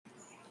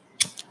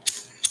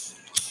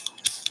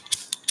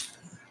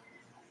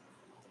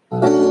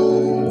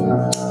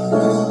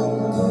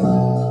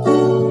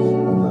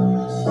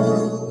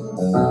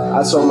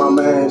I told my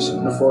mans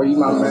before he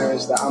my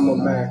mans that I'm a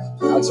man.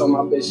 I told my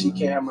bitch she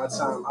can't have my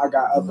time. I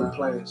got other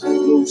plans.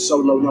 Move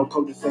solo, no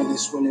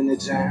co-defendants, winning the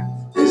jam.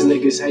 These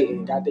niggas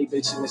hating, got they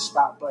bitch in the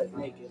spot, but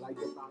naked like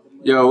the bottom.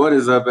 Yo, what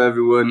is up,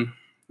 everyone?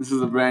 This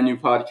is a brand new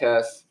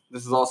podcast.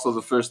 This is also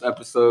the first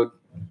episode.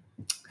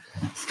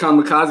 It's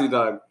Kamikaze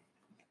Dog.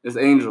 It's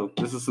Angel.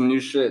 This is some new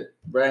shit,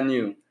 brand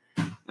new.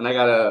 And I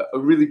got a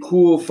really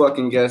cool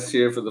fucking guest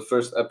here for the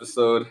first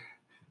episode.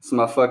 It's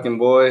my fucking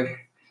boy.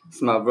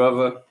 It's my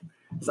brother.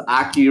 It's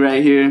Aki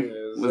right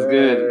here. What's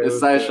good?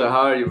 It's Saisha.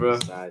 How are you, bro?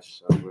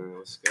 Saisha, man.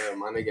 What's good?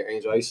 My nigga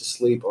Angel. I used to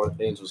sleep on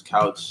Angel's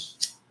couch.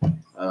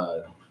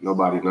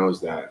 Nobody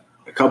knows that.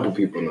 A couple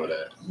people know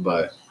that.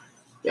 But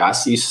yeah, I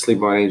used to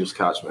sleep on Angel's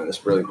couch, man.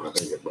 It's really my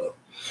nigga, bro.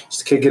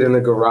 Just kick it in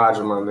the garage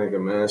with my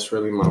nigga, man. It's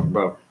really my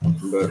bro.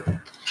 But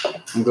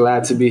I'm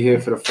glad to be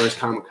here for the first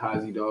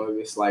Kamikaze Dog.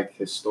 It's like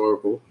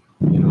historical.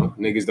 You know,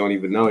 niggas don't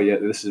even know it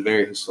yet. This is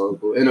very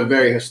historical. In a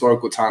very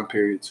historical time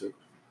period, too.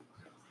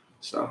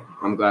 So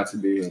I'm glad to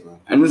be here,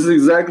 man. And this is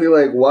exactly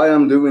like why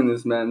I'm doing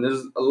this, man.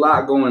 There's a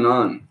lot going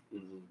on.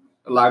 Mm-hmm.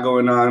 A lot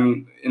going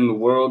on in the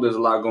world. There's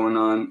a lot going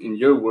on in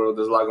your world.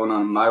 There's a lot going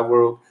on in my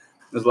world.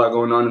 There's a lot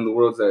going on in the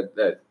world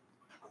that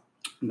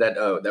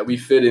we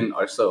fit in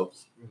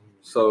ourselves. Mm-hmm.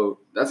 So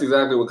that's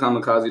exactly what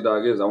Kamikaze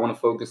Dog is. I want to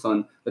focus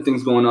on the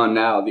things going on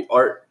now, the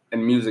art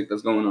and music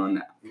that's going on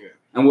now. Yeah.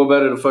 And what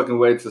better the fucking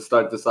way to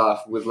start this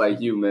off with like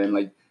you, man?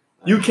 Like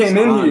you came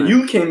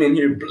in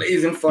here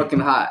blazing fucking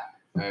hot.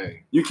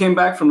 Hey. You came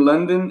back from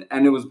London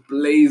and it was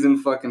blazing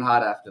fucking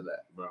hot after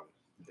that. Bro,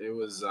 it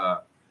was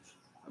a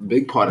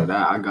big part of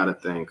that. I gotta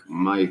thank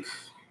Mike,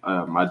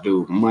 my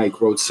dude,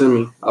 Mike wrote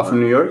Simi. From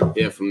New York?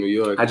 Yeah, from New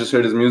York. I just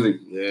heard his music.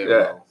 Yeah.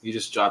 Bro. He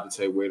just dropped the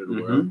tape Way to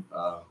the World.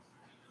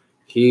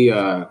 He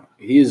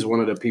is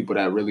one of the people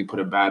that really put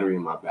a battery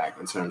in my back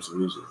in terms of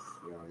music.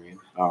 You know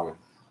what I mean?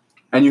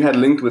 And you had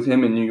linked with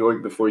him in New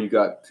York before you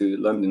got to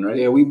London, right?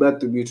 Yeah, we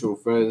met through mutual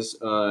friends.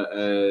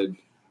 And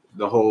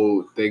the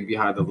whole thing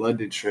behind the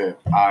London trip,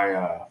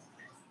 I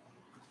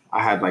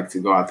had like to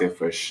go out there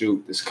for a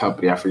shoot. This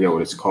company, I forget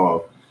what it's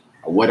called.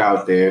 I went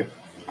out there.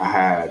 I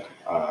had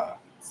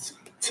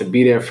to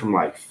be there from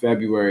like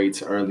February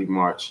to early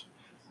March.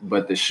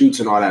 But the shoots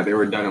and all that, they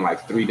were done in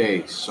like 3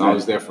 days. So I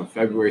was there from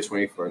February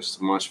 21st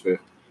to March 5th.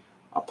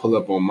 I pull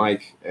up on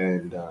Mike,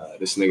 and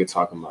this nigga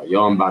talking about,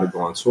 yo, I'm about to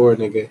go on tour,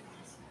 nigga.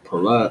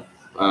 Pull up.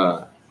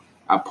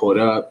 I pulled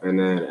up and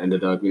then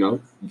ended up,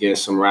 getting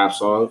some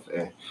raps off.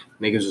 And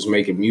niggas was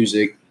making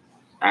music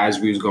as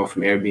we was going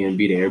from Airbnb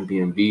to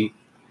Airbnb.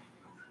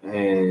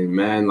 And,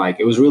 man,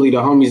 like, it was really the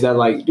homies that,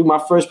 like, dude, my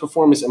first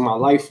performance in my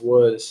life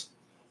was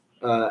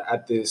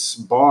at this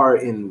bar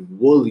in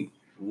Woolly.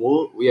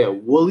 Woolly? Yeah,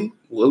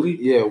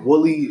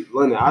 Woolly,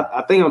 London.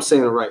 I think I'm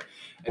saying it right.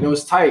 And it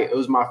was tight. It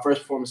was my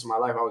first performance in my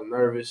life. I was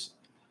nervous.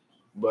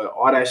 But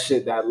all that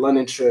shit, that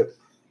London trip,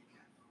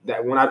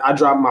 that when I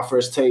dropped my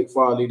first tape,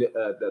 Farley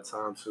at that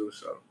time too.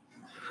 So,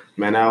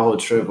 man, that whole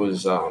trip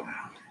was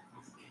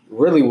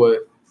really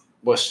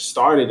what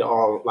started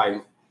all,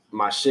 like,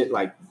 my shit,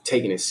 like,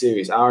 taking it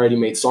serious. I already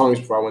made songs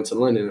before I went to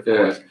London, of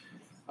course.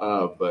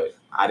 But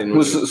I didn't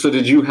really... So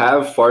did you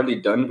have Farley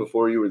done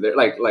before you were there?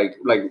 Like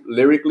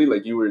lyrically,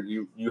 like you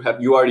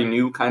already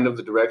knew kind of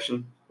the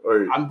direction,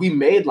 or we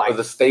made like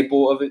the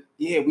staple of it?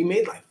 Yeah, we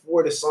made like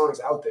 4 of the songs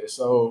out there.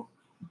 So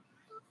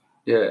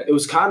yeah, it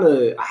was kind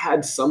of, I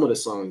had some of the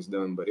songs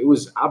done, but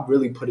I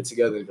really put it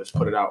together and just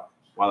put it out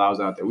while I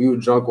was out there. We were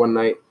drunk one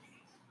night.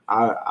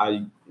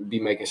 I be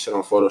making shit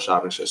on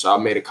Photoshop and shit. So I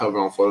made a cover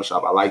on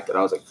Photoshop. I liked it.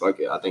 I was like, fuck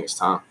it, I think it's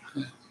time.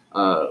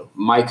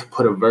 Mike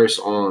put a verse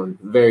on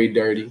Very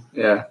Dirty.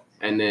 Yeah.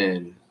 And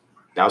then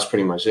that was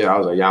pretty much it. I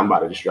was like, yeah, I'm about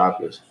to just drop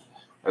this.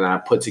 And I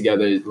put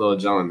together Lil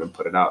Jon and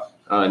put it out.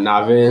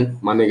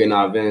 Navin, my nigga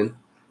Navin,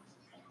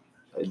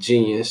 a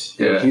genius.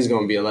 Yeah. He's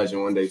going to be a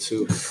legend one day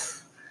too.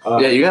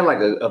 Yeah, you got like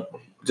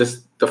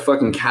just the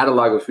fucking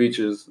catalog of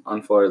features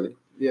on Farley.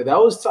 Yeah, that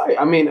was tight.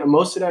 I mean,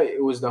 most of that,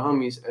 it was the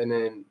homies. And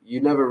then you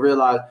never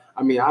realize,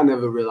 I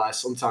never realized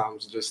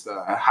sometimes just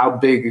how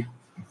big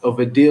of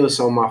a deal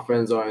some of my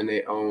friends are in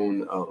their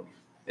own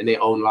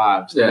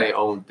lives, in their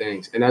own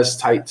things. And that's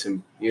tight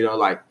to me.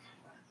 Like,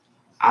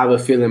 I have a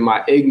feeling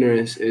my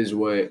ignorance is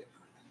what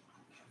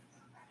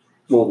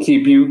will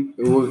keep you.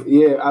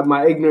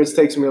 My ignorance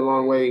takes me a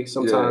long way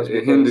sometimes. Yeah,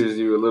 it hinders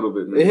you a little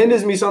bit, man. It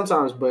hinders me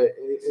sometimes, but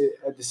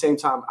at the same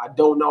time, I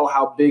don't know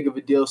how big of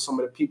a deal some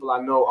of the people I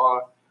know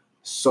are.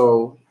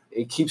 So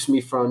it keeps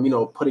me from,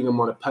 putting them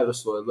on a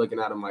pedestal and looking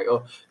at them like,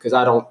 oh, because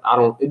I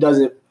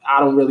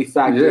don't really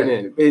factor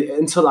it in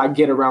until I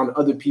get around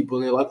other people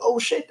and they're like, oh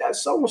shit,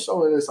 that's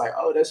so-and-so. And it's like,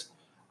 oh,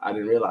 I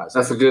didn't realize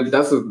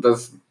that.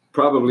 That's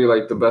probably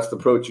like the best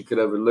approach you could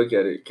ever look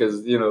at it.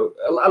 Cause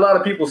a lot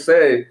of people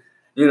say,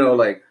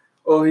 like,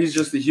 oh, he's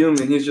just a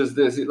human. He's just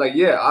this. Like,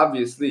 yeah,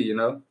 obviously,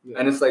 Yeah.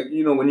 And it's like,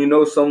 when you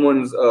know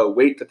someone's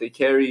weight that they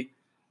carry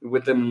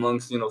with them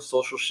amongst,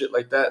 social shit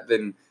like that,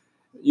 then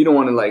you don't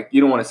want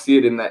to see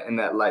it in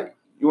that light.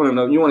 You want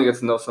to get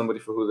to know somebody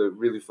for who they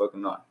really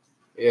fucking are.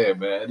 Yeah,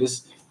 man.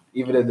 This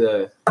even at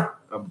the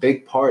a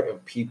big part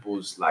of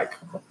people's like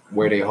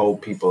where they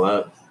hold people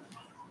up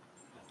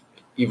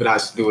even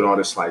has to do with all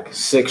this like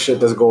sick shit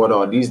that's going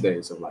on these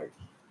days of like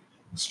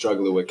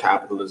struggling with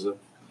capitalism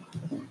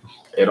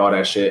and all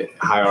that shit,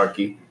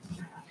 hierarchy,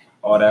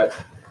 all that.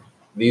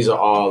 These are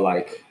all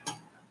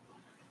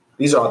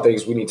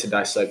things we need to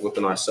dissect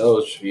within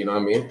ourselves, you know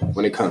what I mean?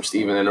 When it comes to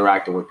even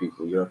interacting with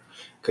people, you know?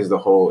 Because the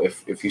whole,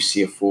 if you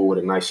see a fool with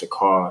a nicer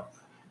car,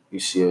 you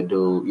see a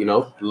dude, you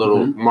know,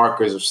 little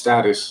markers of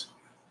status,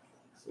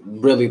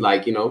 really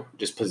like, you know,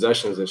 just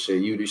possessions and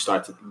shit, you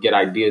start to get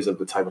ideas of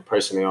the type of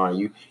person they are.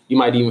 And you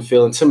might even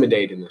feel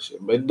intimidated and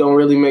shit, but it don't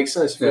really make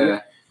sense,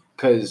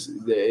 because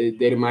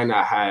they might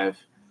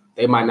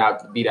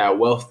not be that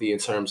wealthy in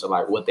terms of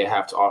like what they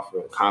have to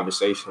offer in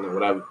conversation or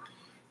whatever,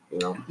 you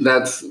know.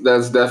 That's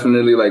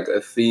definitely like a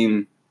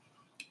theme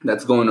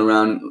that's going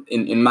around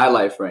in my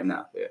life right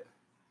now. Yeah.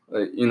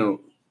 Like, you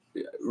know,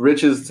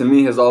 riches to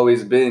me has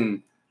always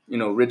been, you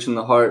know, rich in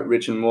the heart,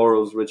 rich in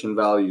morals, rich in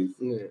values.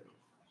 Yeah.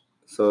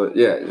 So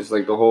yeah, it's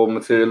like the whole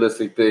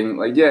materialistic thing.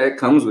 Like, yeah, it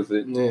comes with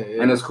it.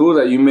 Yeah. And it's cool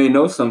that you may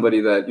know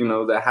somebody that, you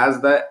know, that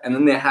has that, and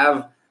then they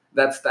have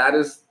that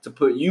status to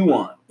put you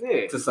on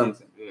to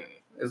something. Yeah.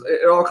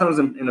 It all comes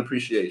in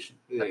appreciation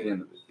at the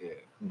end of it. Yeah.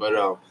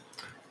 But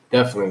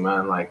definitely,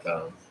 man, like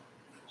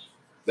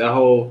the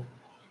whole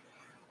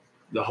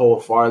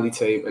Farley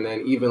tape, and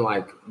then even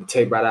like the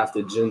tape right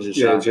after Ginger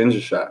Shot. Yeah,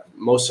 Ginger Shot.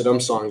 Most of them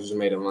songs was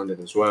made in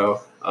London as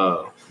well.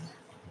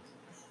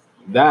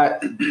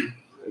 That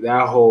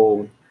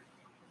whole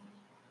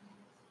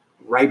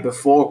right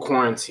before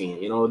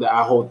quarantine, you know, that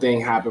whole thing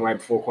happened right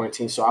before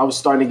quarantine. So I was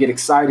starting to get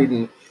excited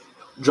and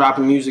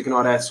dropping music and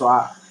all that. So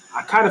I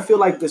kind of feel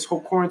like this whole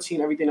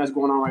quarantine, everything that's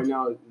going on right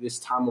now, this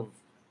time of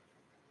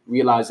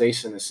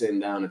realization and sitting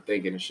down and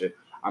thinking and shit,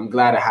 I'm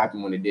glad it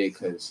happened when it did,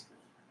 because,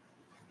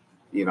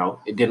 you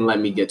know, it didn't let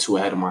me get too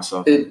ahead of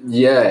myself.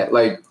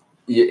 Exactly.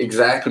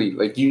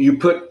 Like you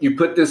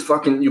put this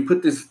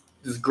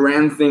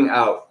grand thing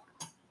out,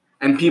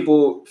 and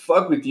people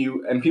fuck with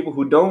you, and people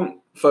who don't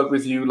fuck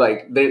with you,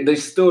 like they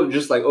still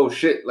just like, oh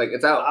shit, like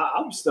it's out.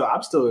 I'm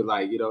still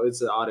like, you know,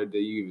 it's an honor that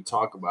you even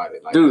talk about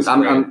it. Like, dude,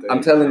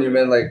 I'm telling you,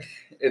 man, like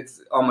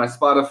it's on my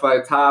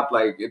Spotify top,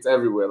 like it's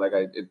everywhere, like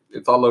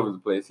it's all over the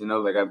place, you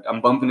know, like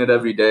I'm bumping it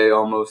every day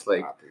almost,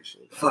 like I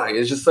appreciate that. Fuck,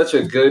 it's just such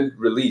a good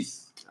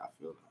release. I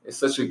feel it's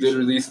such a good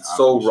release. It's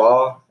so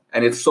raw,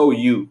 and it's so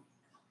you.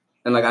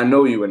 And like I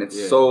know you, and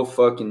it's so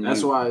fucking you.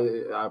 That's why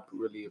I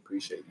really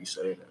appreciate you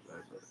saying that,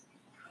 man.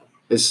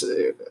 It's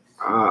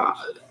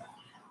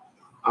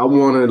I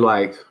wanted,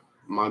 like,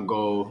 my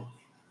goal,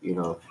 you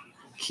know,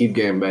 keep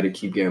getting better,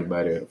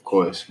 of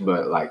course.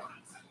 But like,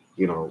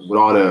 you know, with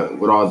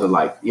all the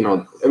like, you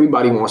know,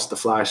 everybody wants to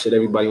fly shit.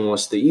 Everybody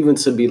wants to, even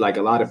to be like,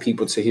 a lot of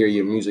people to hear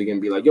your music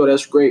and be like, yo,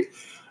 that's great.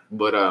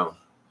 But I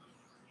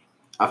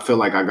feel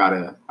like I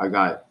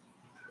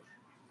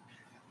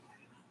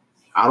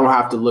don't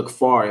have to look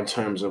far in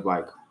terms of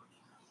like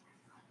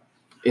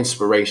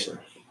inspiration.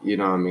 You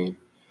know what I mean?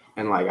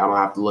 And like, I don't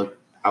have to look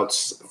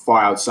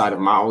far outside of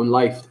my own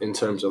life in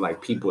terms of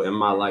like people in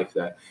my life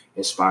that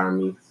inspire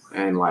me.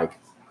 And like,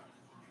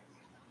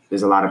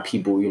 there's a lot of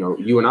people, you know,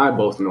 you and I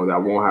both know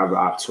that won't have the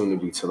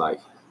opportunity to like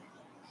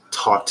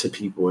talk to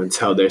people and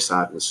tell their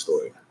side of the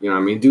story. You know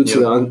what I mean? Due to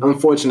the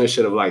unfortunate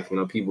shit of life, you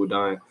know, people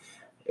dying,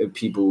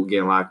 people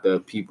getting locked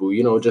up, people,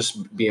 you know,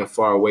 just being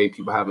far away,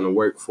 people having to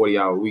work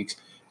 40-hour weeks,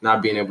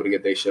 not being able to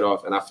get their shit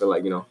off. And I feel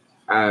like, you know,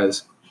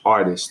 as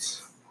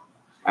artists,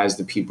 as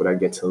the people that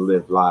get to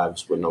live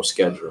lives with no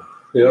schedule,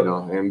 you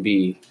know, and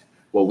be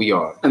what we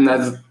are. And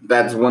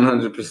that's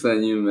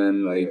 100% you,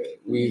 man. Like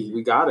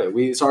we got it.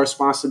 It's our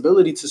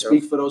responsibility to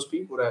speak for those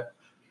people that,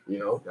 you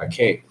know, that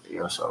can't, you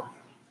know, so.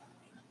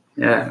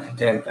 Yeah,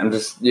 I'm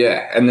just,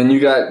 and then you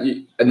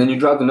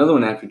dropped another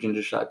one after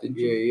Ginger Shot, didn't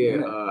you?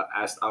 Yeah.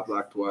 Asked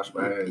Oblak to wash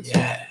my hands.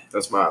 Yeah.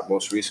 That's my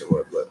most recent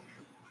one, but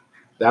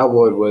that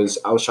one was,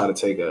 I was trying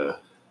to take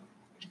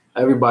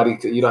everybody,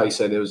 you know how you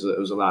said there was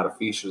a lot of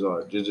features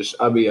on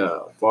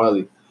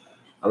Farley.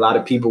 A lot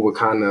of people were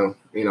kind of,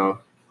 you know,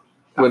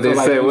 what they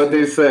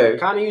say.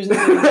 Kind of using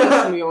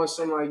me on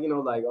some like, you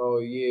know, like, oh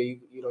yeah,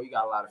 you know, you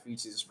got a lot of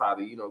features. It's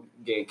probably, you know,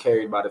 getting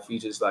carried by the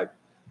features. Like,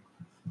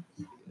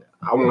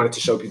 I wanted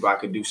to show people I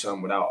could do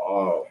something without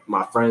all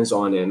my friends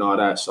on it and all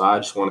that. So I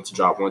just wanted to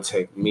drop one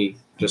take,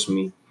 just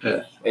me,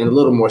 and a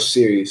little more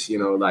serious, you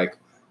know, like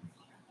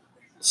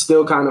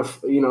still kind of,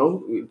 you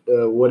know,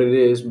 what it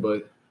is,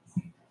 but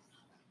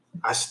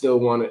I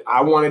wanted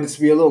it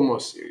to be a little more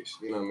serious,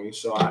 you know what I mean?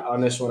 So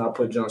on this one, I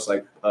put jumps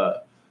like,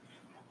 I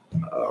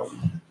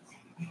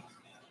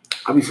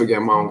be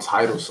forgetting my own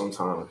title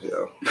sometimes,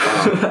 yo.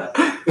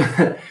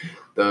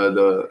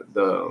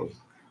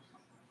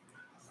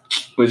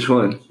 Which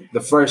one? The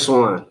first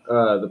one.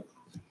 I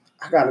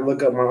gotta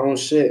look up my own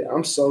shit.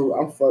 I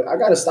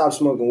gotta stop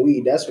smoking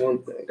weed. That's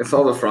one thing. It's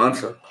all the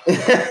Fronta.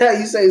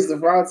 You say it's the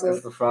Fronta?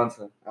 It's the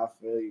Fronta. I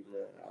feel you,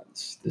 man.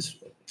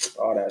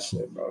 All that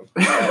shit, bro. All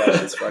that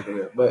shit's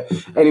fucking up. But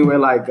anyway,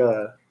 like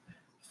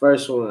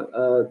first one,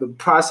 the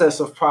process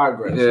of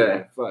progress.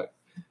 Yeah. Fuck.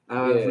 I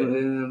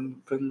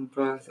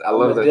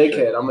love that dickhead.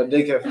 shit. I'm a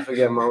dickhead for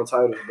forgetting my own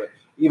titles, but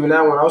even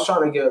that one, I was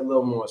trying to get a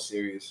little more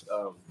serious.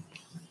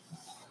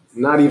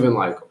 Not even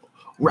like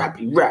rap,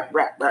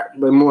 but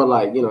more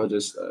like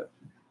just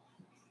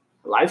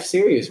life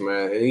serious,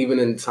 man. And even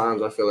in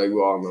times, I feel like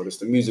we all notice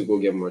the music will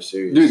get more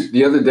serious. Dude,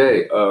 the other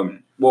day,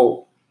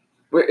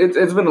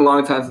 it's been a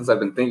long time since I've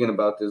been thinking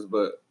about this,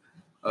 but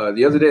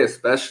the other day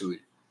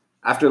especially,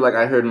 after like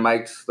I heard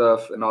Mike's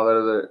stuff and all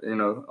that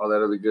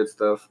other good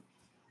stuff,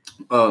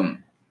 I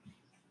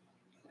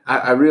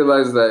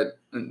realized that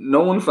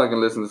no one fucking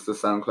listens to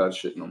SoundCloud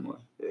shit no more.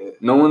 Yeah.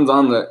 No one's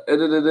on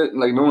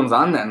no one's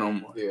on that no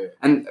more. Yeah.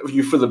 And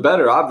you for the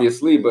better,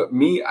 obviously. But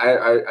me,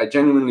 I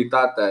genuinely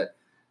thought that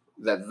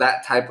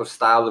type of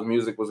style of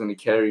music was going to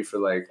carry for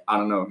like, I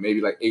don't know,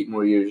 maybe like 8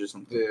 more years or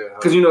something. Yeah.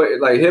 Because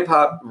like hip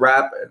hop,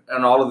 rap,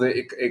 and all of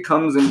it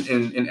comes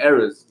in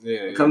eras. Yeah.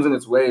 It comes in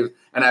its waves,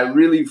 and I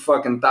really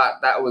fucking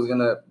thought that was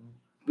gonna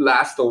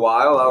last a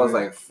while. I was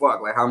like,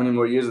 fuck, like how many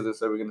more years of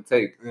this are we gonna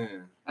take? Yeah.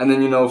 And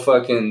then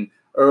fucking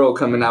Earl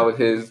coming out with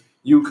his,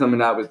 you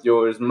coming out with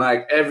yours,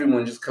 Mike,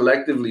 everyone just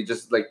collectively,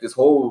 just like this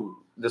whole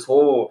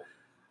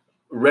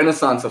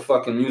renaissance of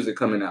fucking music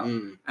coming out.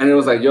 And it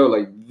was like, yo,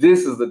 like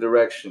this is the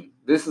direction.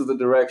 This is the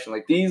direction.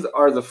 Like these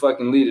are the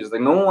fucking leaders.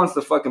 Like no one wants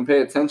to fucking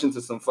pay attention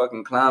to some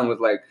fucking clown with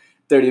like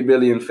 30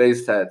 billion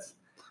face tats.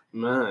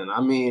 Man,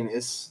 I mean,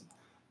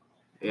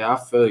 I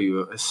feel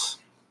you.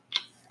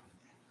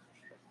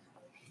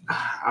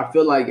 I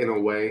feel like in a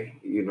way,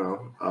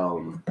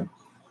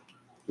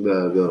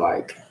 the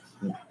like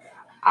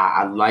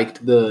I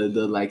liked the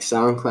like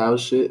SoundCloud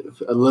shit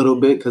a little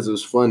bit because it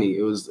was funny.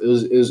 It was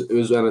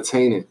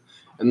entertaining,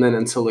 and then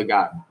until it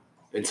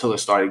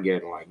started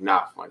getting like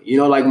not funny.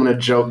 Like when a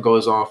joke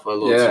goes on for a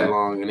little too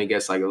long and it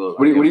gets like a little.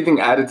 What do you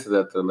think added to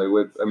that though?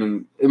 Like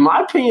in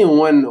my opinion,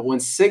 when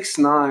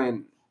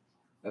 6ix9ine.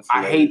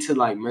 I hate to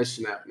like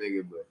mention that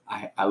nigga, but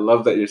I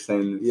love that you're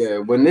saying this. Yeah,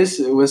 when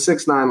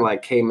 6ix9ine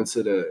like came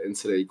into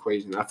the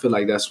equation, I feel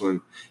like that's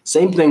when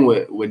same thing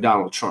with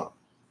Donald Trump.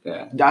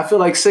 Yeah, I feel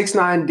like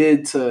 6ix9ine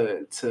did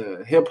to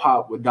hip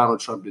hop what Donald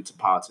Trump did to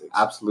politics.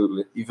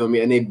 Absolutely, you feel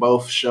me? And they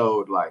both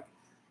showed like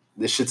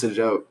this shit's a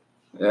joke.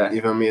 Yeah,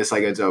 you feel me? It's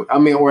like a joke. I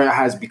mean, or it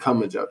has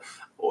become a joke.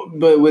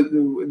 But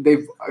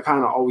they've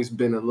kind of always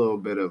been a little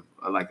bit of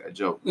like a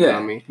joke. Yeah, you know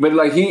what I mean? But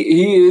like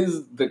he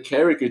is the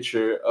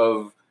caricature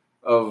of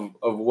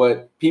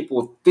what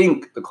people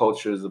think the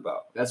culture is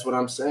about. That's what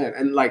I'm saying.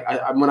 And like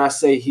when I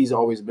say he's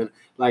always been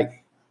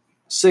like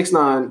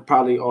 6ix9ine,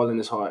 probably all in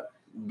his heart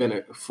been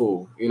a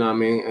fool. You know what I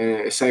mean?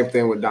 And same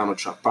thing with Donald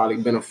Trump. Probably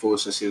been a fool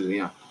since he was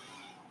young.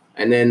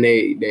 And then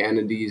they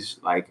enter these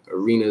like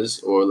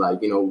arenas or like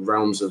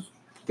realms of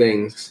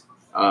things,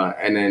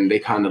 and then they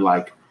kind of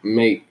like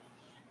make.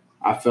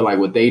 I feel like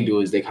what they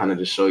do is they kind of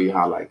just show you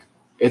how like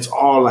it's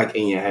all like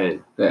in your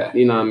head. Yeah.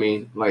 You know what I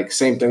mean? Like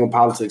same thing with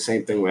politics,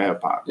 same thing with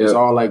hip hop. Yep. It's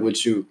all like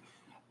what you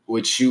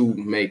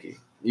make it.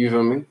 You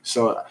feel me?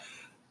 So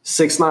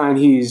 6ix9ine,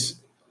 he's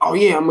I'm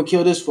gonna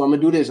kill this fool, I'm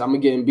gonna do this, I'm gonna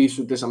get in beefs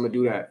with this, I'm gonna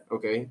do that.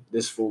 Okay.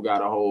 This fool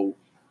got a whole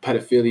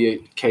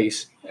pedophilia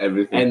case.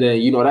 Everything. And then,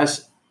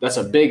 that's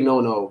a big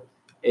no-no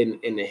in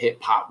the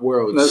hip hop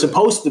world. It's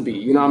supposed to be,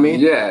 you know what I mean?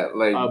 Yeah,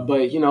 like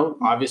but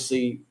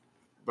obviously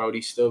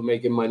Brody's still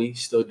making money,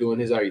 still doing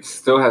his everything.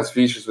 Still has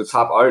features with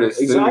top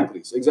artists.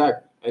 Exactly.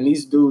 And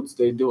these dudes,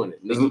 they're doing it.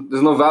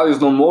 There's no values,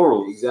 no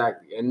morals.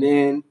 Exactly. And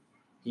then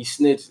he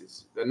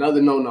snitches.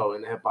 Another no-no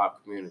in the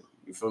hip-hop community.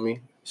 You feel me?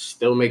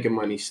 Still making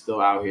money, still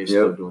out here,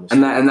 still doing this.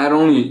 And that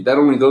only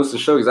goes to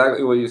show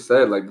exactly what you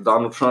said. Like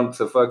Donald Trump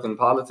to fucking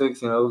politics,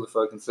 the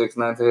fucking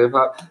 6ix9ine to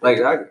hip-hop. Like,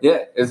 exactly.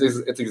 Yeah,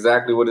 it's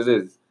exactly what it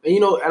is. And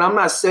and I'm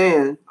not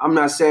saying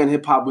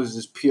hip hop was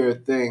this pure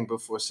thing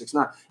before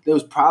 6ix9ine. There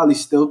was probably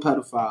still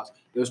pedophiles.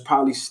 There was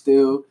probably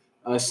still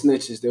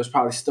snitches. There was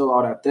probably still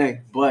all that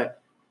thing.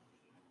 But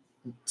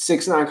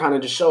 6ix9ine kind of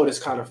just showed it's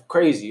kind of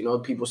crazy.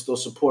 People still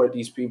support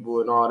these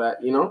people and all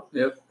that.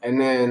 Yep. And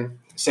then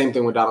same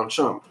thing with Donald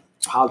Trump.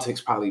 Politics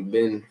probably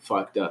been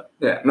fucked up.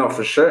 Yeah, no,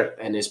 for sure.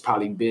 And it's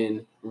probably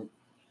been.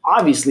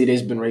 Obviously,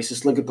 there's been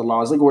racist. Look at the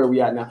laws. Look at where we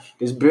at now.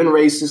 There's been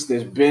racist.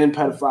 There's been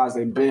pedophiles.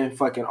 There's been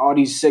fucking all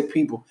these sick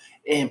people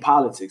in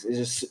politics. It's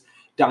just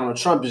Donald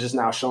Trump is just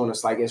now showing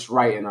us like it's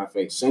right in our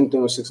face. Same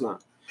thing with 6ix9ine.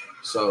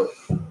 So,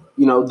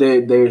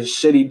 they're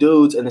shitty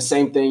dudes. And the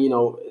same thing,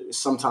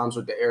 sometimes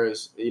with the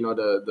eras,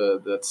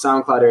 the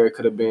SoundCloud era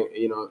could have been,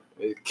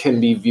 it can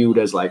be viewed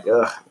as like,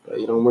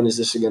 when is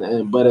this going to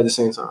end? But at the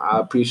same time, I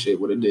appreciate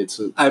what it did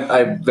too.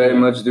 I very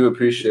much do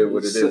appreciate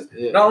what it is.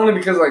 Yeah. Not only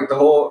because like the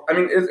whole, I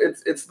mean,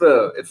 it's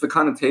the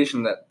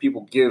connotation that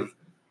people give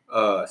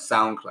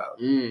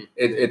SoundCloud.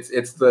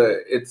 It's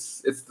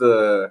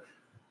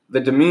the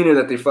demeanor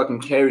that they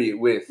fucking carry it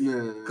with.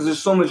 Because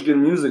there's so much good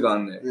music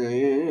on there.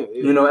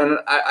 Yeah. And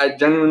I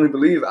genuinely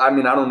believe, I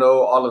mean, I don't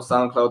know all of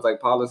SoundCloud's like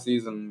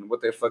policies and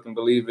what they fucking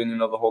believe in,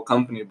 the whole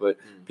company, but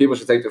people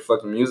should take their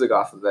fucking music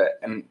off of that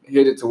and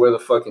hit it to where the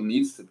fucking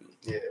needs to be.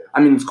 Yeah. I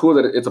mean, it's cool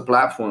that it's a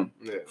platform.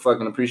 Yeah.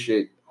 Fucking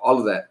appreciate all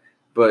of that.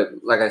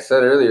 But like I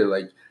said earlier,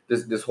 like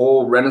this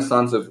whole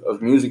renaissance of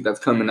music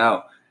that's coming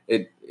out,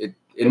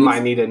 It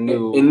might need a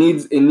new. It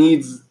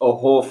needs a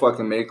whole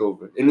fucking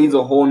makeover. It needs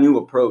a whole new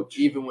approach.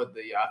 Even with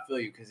the, I feel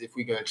you, because if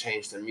we're gonna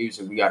change the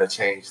music, we gotta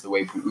change the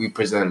way we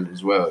present it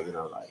as well. You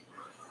know, like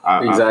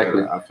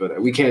Exactly. I feel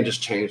that we can't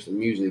just change the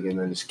music and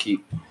then just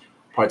keep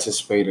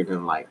participating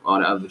in like all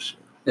the other shit.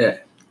 Yeah.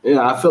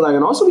 Yeah, I feel like,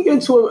 and also we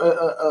get to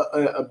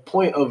a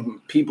point of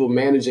people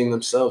managing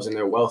themselves and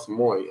their wealth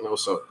more. You know,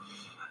 so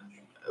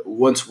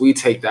once we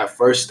take that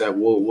first step,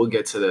 we'll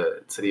get to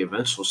the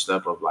eventual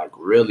step of like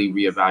really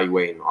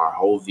reevaluating our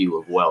whole view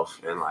of wealth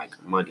and like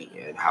money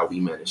and how we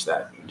manage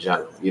that in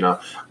general. You know,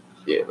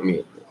 yeah. I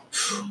mean,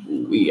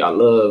 I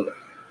love.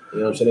 You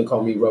know what I'm saying? They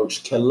call me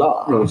Roach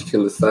Killer. Roach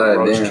Killer side.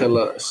 Roach damn.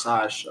 Killer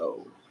Sideshow.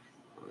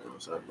 You know what I'm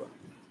saying, bro?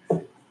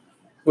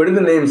 Where did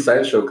the name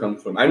Sideshow come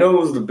from? I know it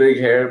was the big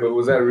hair, but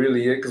was that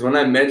really it? Because when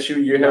I met you,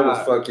 your hair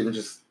was fucking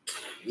just.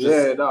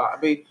 Yeah, no. I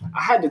mean,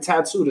 I had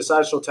the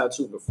Sideshow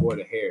tattoo before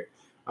the hair.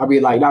 I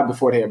mean, like, not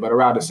before the hair, but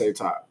around the same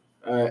time.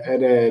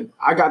 And then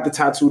I got the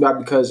tattoo not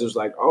because it was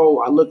like, oh,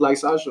 I look like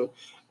Sideshow.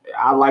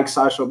 I like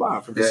Sideshow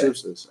Bob from The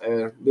Simpsons.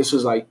 And this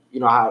was like, you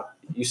know, how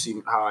you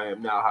see how I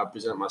am now, how I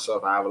present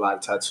myself. I have a lot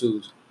of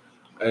tattoos.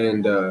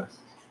 And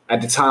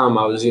at the time,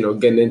 I was, you know,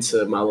 getting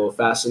into my little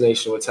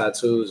fascination with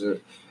tattoos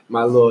and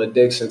my little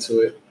addiction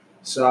to it.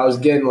 So I was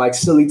getting like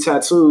silly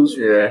tattoos.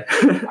 Yeah.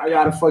 I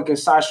got a fucking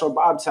Sideshow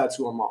Bob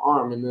tattoo on my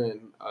arm. And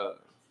then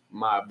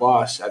my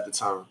boss at the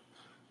time,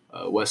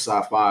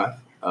 Westside 5,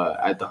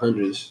 at the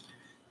Hundreds,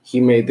 he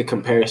made the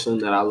comparison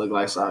that I look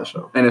like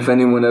Sideshow. And if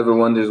anyone ever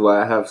wonders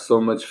why I have so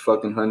much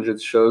fucking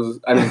Hundreds shows,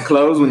 I mean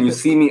clothes, when you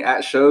see me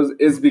at shows,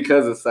 it's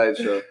because of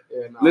Sideshow.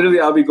 Yeah, no. Literally,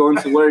 I'll be going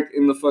to work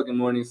in the fucking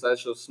morning,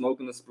 Sideshow,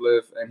 smoking a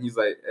spliff, and he's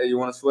like, "Hey, you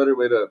want a sweater?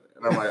 Wait up."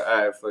 And I'm like,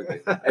 "All right, fuck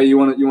it." "Hey, you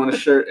want a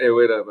shirt? Hey,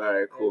 wait up." "All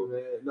right, cool."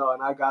 Hey, no,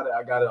 and I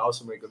gotta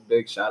also make a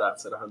big shout out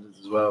to the Hundreds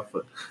as well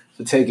for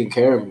taking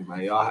care of me,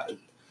 man. Y'all,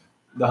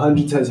 the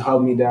Hundreds has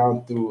held me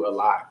down through a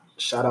lot.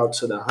 Shout out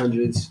to the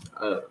Hundreds,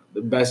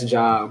 the best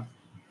job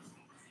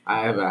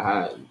I ever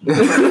had.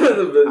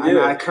 And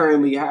I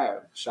currently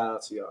have. Shout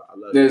out to y'all. I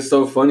love it. It's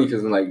so funny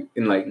because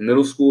in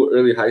middle school,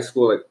 early high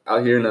school, like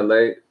out here in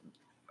LA,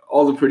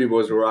 all the pretty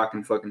boys were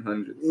rocking fucking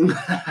Hundreds.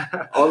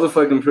 All the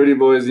fucking pretty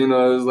boys, you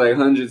know, it was like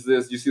Hundreds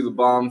this, you see the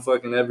bomb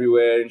fucking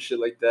everywhere and shit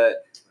like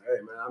that. Hey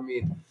man, I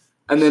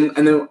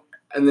mean,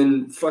 and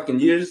then fucking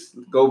years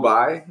go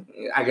by.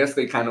 I guess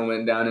they kind of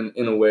went down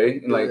in a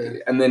way.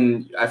 And and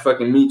then I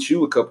fucking meet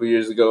you a couple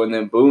years ago, and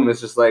then boom,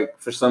 it's just like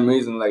for some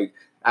reason like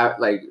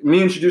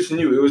me introducing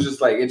you, it was just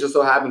like it just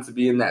so happened to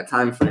be in that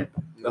time frame.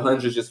 The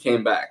Hundreds just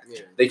came back. Yeah.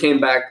 They came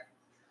back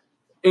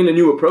in a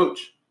new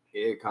approach.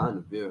 Yeah, kind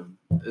of. Yeah,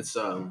 it's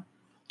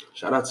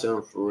shout out to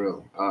them for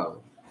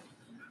real.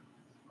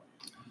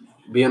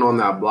 Being on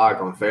that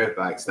block on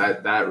Fairfax,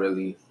 that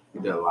really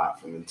did a lot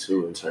for me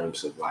too in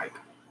terms of like.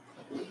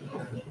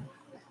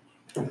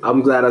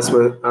 I'm glad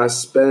I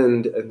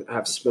spend and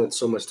have spent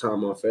so much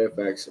time on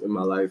Fairfax in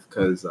my life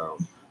because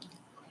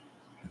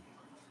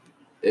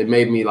it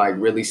made me like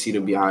really see the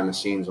behind the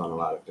scenes on a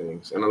lot of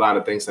things and a lot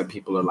of things that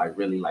people are like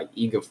really like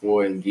eager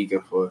for and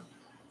geeking for.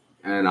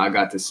 And I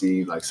got to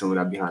see like some of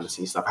that behind the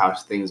scenes stuff, how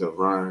things are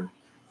run,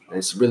 and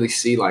it's really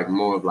see like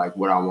more of like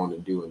what I want to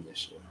do in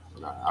this year.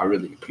 And I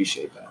really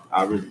appreciate that.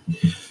 I really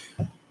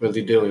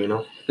do, you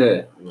know?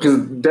 Yeah,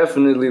 because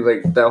definitely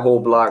like that whole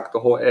block, the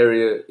whole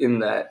area in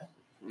that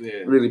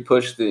really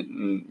pushed it,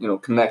 and, you know,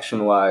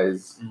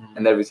 connection-wise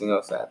and everything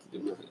else that had to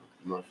do with it.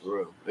 No, for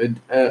real.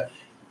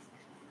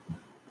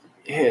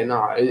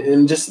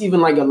 And just even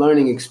like a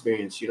learning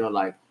experience, you know,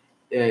 like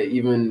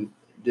even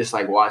just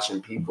like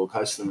watching people,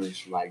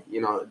 customers, like,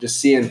 you know, just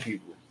seeing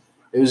people.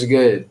 It was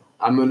good.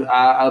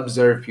 I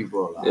observe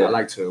people a lot. Yeah. I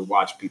like to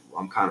watch people.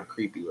 I'm kind of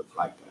creepy with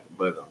like that,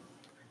 but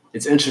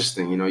it's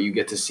interesting. You know, you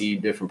get to see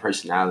different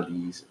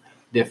personalities,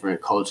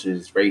 different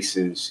cultures,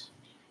 races,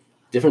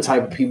 different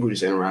type of people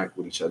just interact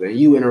with each other, and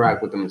you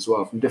interact with them as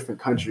well from different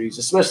countries,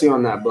 especially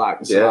on that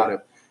block. It's a lot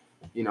of,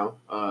 you know,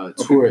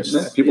 tourists.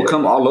 Yeah, people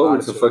come all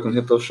over to fucking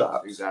hit those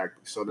shops.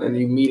 Exactly. So then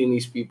you meeting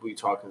these people, you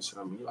talking to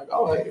them, you're like,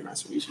 oh, hey,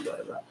 nice to meet you.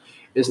 Blah, blah.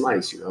 It's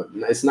nice, you know.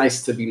 It's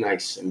nice to be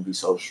nice and be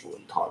social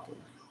and talking.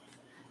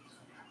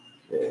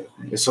 Yeah,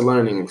 it's a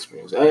learning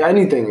experience.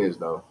 Anything is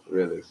though,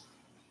 really.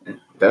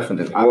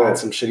 Definitely. I've had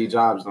some shitty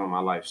jobs though in my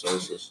life, so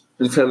it's just.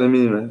 You're telling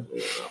me, man.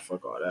 Yeah,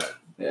 fuck all that.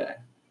 Yeah,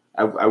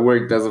 I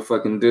worked as a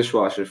fucking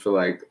dishwasher for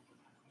like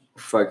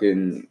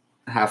fucking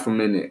half a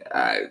minute.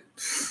 That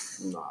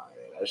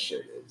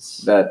shit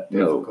is that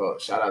difficult. No.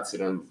 Shout out to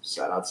them.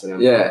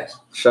 Yeah, guys.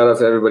 Shout out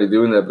to everybody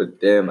doing that. But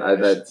damn,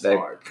 that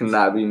hard.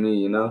 cannot be me.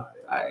 You know,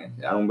 I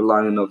don't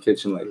belong in no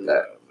kitchen like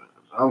that.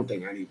 I don't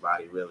think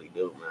anybody really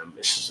do, man.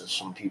 It's just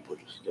some people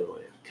just do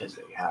it because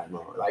they have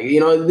no, like, you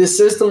know, this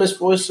system is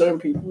for certain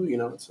people, you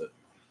know, to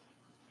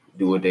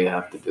do what they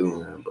have to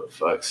do, man. But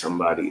fuck,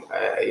 somebody,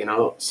 you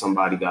know,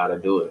 somebody gotta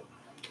do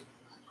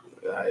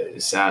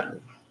it. Sadly.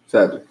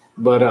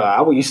 But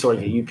I used to work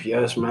at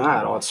UPS, man. I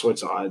had all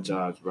sorts of odd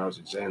jobs, bro. I was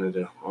a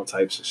janitor, all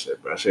types of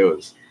shit, bro. Shit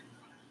was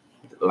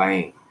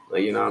lame,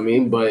 like, you know what I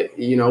mean? But,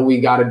 you know, we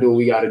gotta do what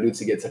we gotta do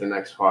to get to the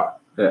next part.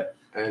 Yeah.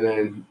 And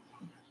then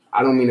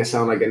I don't mean to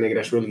sound like a nigga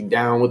that's really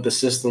down with the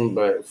system,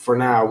 but for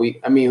now,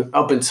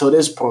 up until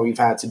this point, we've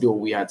had to do what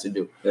we had to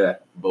do. Yeah.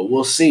 But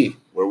we'll see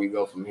where we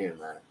go from here,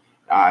 man.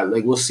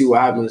 We'll see what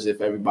happens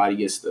if everybody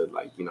gets if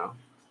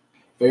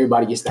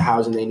everybody gets the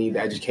housing they need, the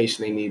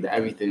education they need,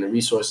 everything, the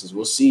resources.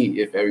 We'll see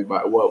if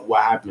everybody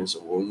what happens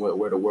or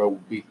where the world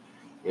will be.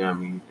 You know what I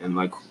mean?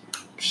 And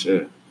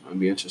shit, it'll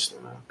be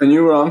interesting, man. And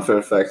you were on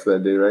Fairfax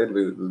that day, right?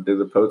 Did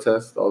the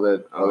protest, all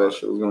that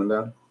shit was going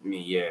down? I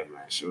mean, yeah,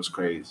 man, shit was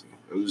crazy.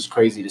 It was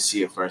crazy to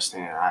see it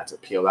firsthand. I had to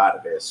peel out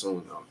of there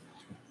soon, though.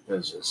 It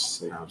was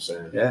just, you know what I'm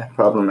saying? Yeah,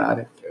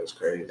 problematic. It was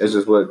crazy. It's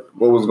just what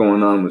was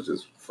going on was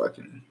just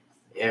fucking...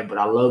 Yeah, but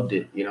I loved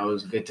it. You know, it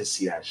was good to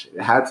see that shit.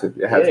 It had to.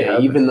 It had to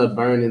happen. Even the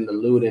burning, the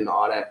looting,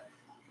 all that.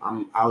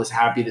 I was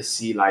happy to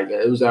see,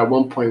 it was at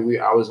one point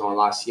I was on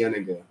La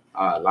Cienega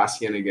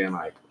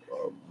and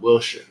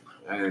Wilshire.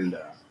 And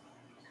there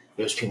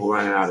was people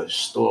running out of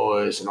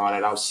stores and all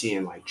that. I was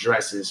seeing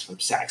dresses from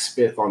Saks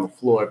Fifth on the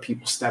floor,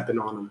 people stepping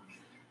on them.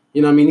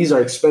 You know what I mean? These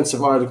are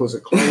expensive articles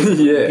of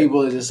clothing. Yeah.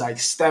 People are just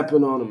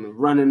stepping on them and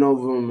running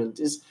over them, and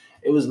just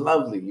it was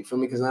lovely. You feel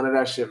me? Because none of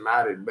that shit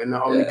mattered. But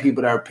the only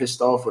people that are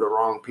pissed off were the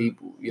wrong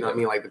people. You know what I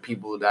mean? The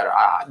people that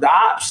are the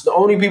ops. The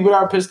only people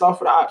that are pissed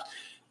off are the ops.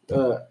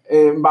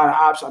 And by the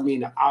ops, I mean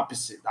the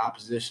opposite, the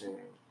opposition.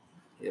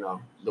 You know,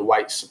 the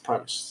white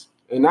supremacists,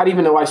 and not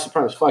even the white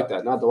supremacists. Fuck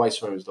that. Not the white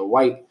supremacists. The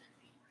white.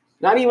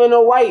 Not even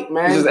a white,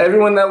 man. It's just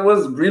everyone that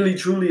was really,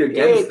 truly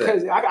against it.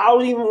 Because I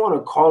don't even want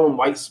to call them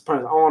white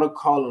supremacists. I want to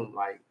call them,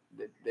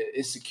 the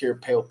insecure,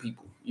 pale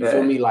people. You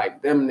feel me?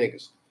 Them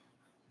niggas.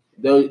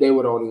 They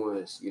were the only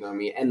ones, you know what I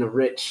mean? And the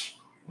rich,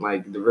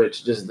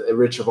 just the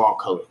rich of all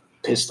color,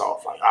 pissed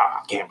off.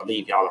 I can't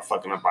believe y'all are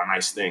fucking up our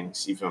nice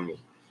things. You feel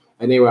me?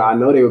 And I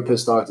know they were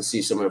pissed off to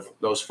see some of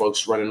those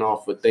folks running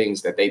off with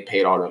things that they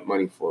paid all that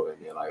money for.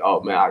 And they're like,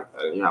 oh, man, I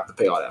have to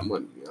pay all that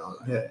money, you know?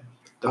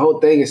 The whole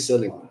thing is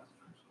silly, man.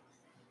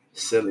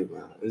 Silly,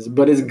 man.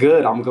 But it's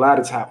good. I'm glad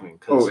it's happening.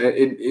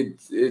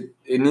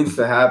 It needs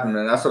to happen,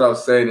 man. That's what I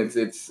was saying.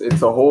 It's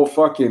a whole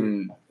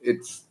fucking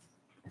it's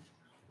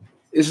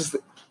just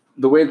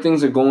the way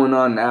things are going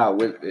on now.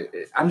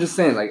 I'm just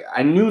saying,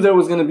 I knew there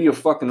was gonna be a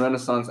fucking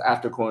renaissance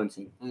after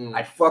quarantine.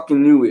 I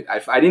fucking knew it.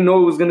 I didn't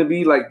know it was gonna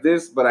be like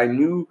this, but I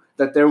knew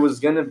that there was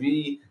gonna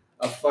be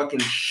a fucking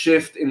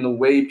shift in the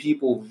way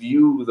people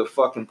view the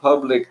fucking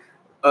public,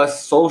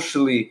 us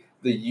socially,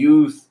 the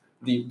youth.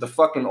 The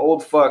fucking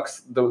old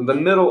fucks, the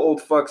middle old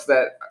fucks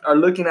that are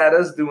looking at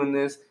us doing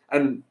this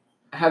and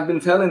have been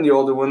telling the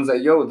older ones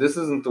that, yo, this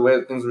isn't the way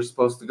that things were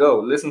supposed to go.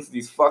 Listen to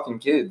these fucking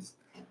kids.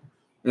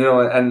 You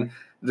know, and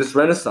this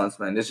renaissance,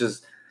 man, it's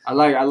just... I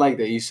like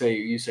that you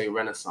say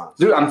renaissance.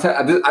 Dude,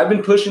 I've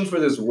been pushing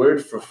for this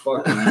word for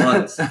fucking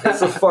months.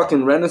 It's a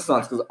fucking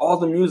renaissance because all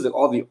the music,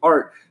 all the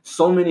art,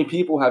 so many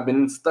people have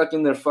been stuck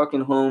in their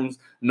fucking homes.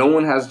 No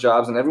one has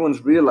jobs and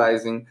everyone's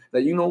realizing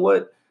that, you know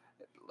what?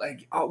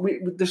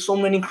 There's so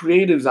many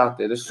creatives out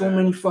there. There's so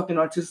many fucking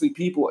artistic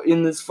people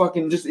in this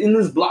fucking, just in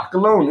this block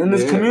alone, in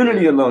this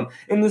community alone,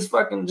 in this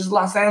fucking, just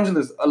Los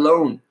Angeles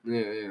alone.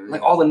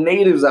 All the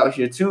natives out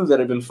here too that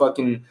have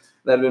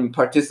been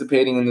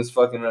participating in this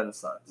fucking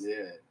renaissance.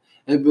 Yeah.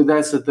 But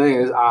that's the thing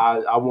is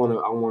I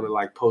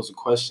wanna pose a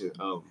question.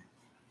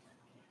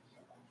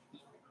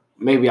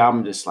 Maybe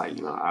I'm just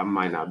I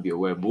might not be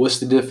aware, but what's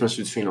the difference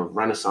between a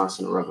renaissance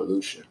and a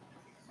revolution?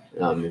 You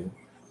know what I mean?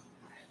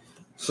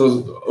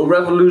 So a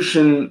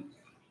revolution,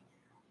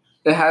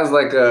 it has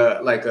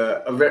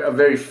a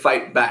very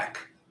fight back,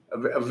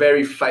 a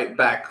very fight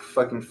back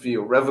fucking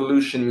feel.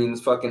 Revolution means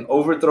fucking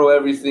overthrow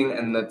everything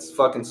and let's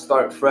fucking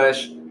start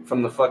fresh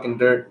from the fucking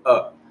dirt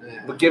up,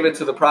 but give it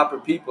to the proper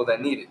people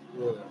that need it.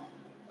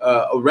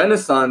 A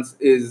renaissance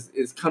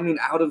is coming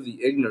out of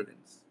the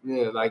ignorance.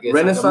 It's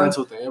Renaissance, a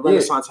mental thing. A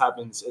renaissance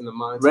happens in the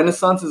mind.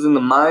 Renaissance is in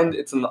the mind.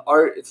 It's in the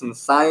art. It's in the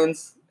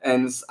science.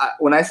 And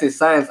when I say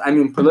science, I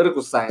mean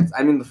political science.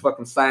 I mean the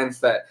fucking science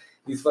that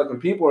these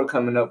fucking people are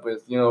coming up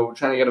with. You know,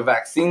 trying to get a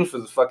vaccine for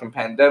the fucking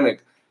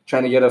pandemic.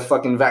 Trying to get a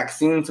fucking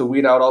vaccine to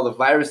weed out all the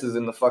viruses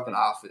in the fucking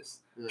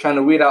office. Trying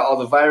to weed out all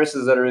the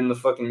viruses that are in the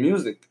fucking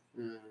music.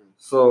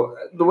 So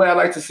the way I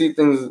like to see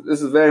things,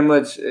 this is very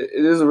much, it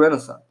is a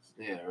renaissance.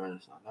 Yeah,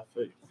 renaissance. I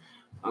feel you.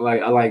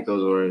 I like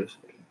those words.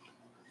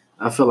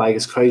 I feel like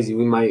it's crazy.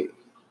 We might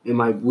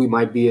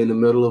be in the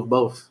middle of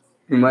both.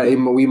 We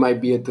might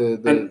be at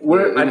the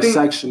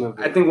intersection of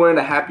it. I think we're in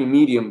a happy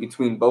medium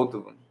between both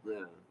of them.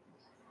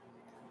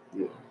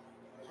 Yeah.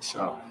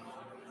 So,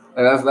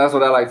 and that's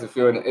what I like to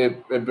feel, and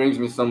it brings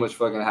me so much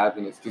fucking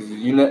happiness because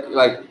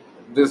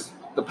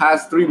the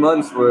past 3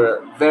 months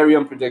were very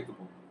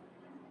unpredictable,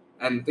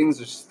 and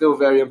things are still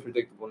very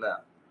unpredictable now.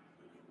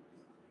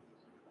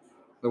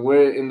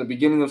 We're in the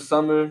beginning of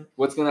summer.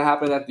 What's gonna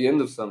happen at the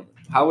end of summer?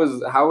 How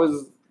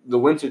is the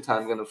winter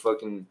time gonna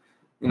fucking,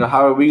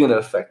 how are we gonna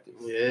affect it?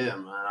 Yeah,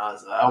 man.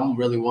 I'm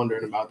really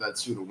wondering about that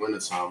too. The winter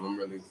time. I'm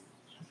really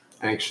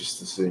anxious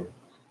to see.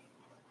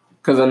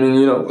 Because I mean,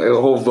 the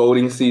whole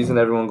voting season,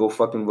 everyone go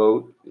fucking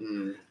vote,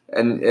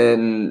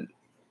 and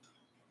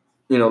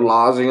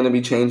laws are going to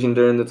be changing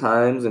during the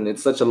times, and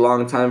it's such a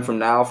long time from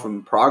now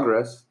from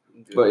progress.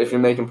 But if you're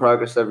making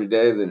progress every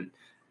day, then,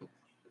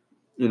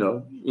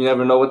 you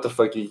never know what the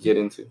fuck you get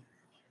into.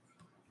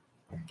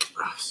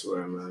 I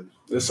swear, man.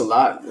 There's a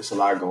lot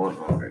going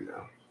on right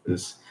now.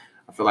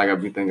 I feel like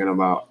I'd be thinking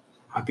about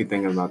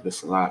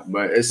this a lot.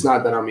 But it's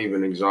not that I'm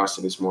even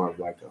exhausted. It's more of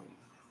like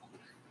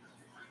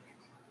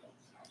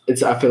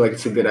I feel like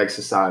it's a good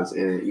exercise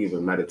in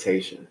even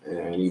meditation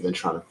and even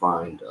trying to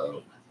find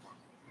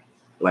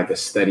like a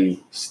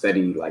steady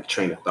like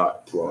train of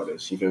thought through all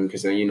this. You feel me?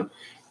 Because then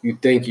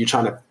you're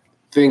trying to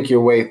think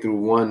your way through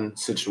one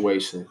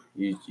situation.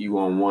 You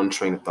on one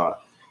train of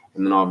thought,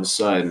 and then all of a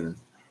sudden,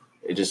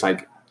 it just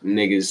like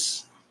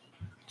niggas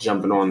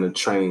jumping on the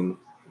train.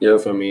 You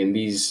feel me? And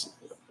these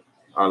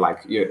are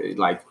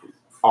like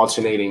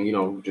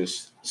alternating,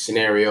 just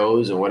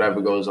scenarios and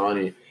whatever goes on,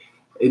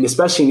 and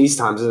especially in these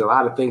times, there's a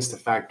lot of things to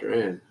factor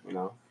in,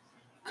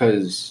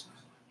 because.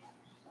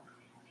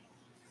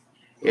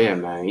 Yeah,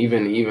 man.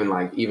 Even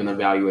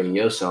evaluating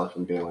yourself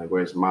and being like,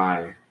 "Where's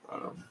my?"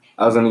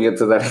 I was gonna get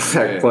to that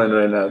exact point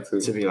right now too.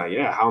 To be like,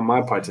 yeah, how am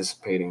I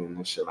participating in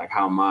this shit? Like,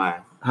 how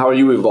are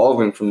you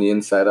evolving from the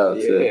inside out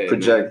to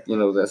project,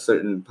 that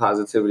certain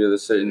positivity or the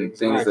certain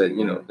things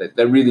that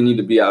that really need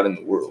to be out in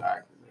the world.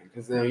 Exactly,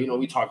 because then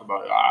we talk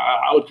about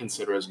I would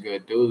consider us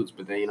good dudes,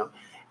 but then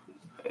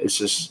it's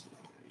just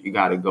you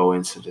got to go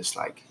into just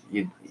like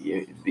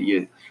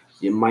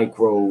your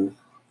micro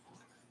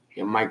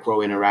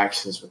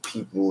interactions with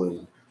people,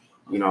 and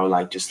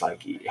like just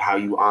like how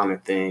you honor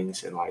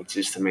things, and like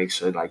just to make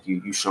sure like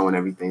you showing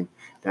everything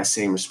that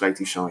same respect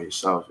you showing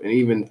yourself, and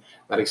even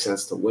that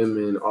extends to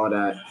women, all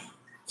that,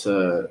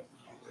 to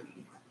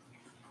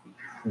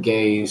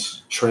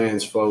gays,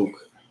 trans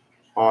folk,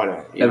 all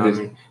that, you know what I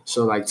mean?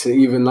 So like to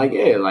even like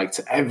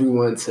to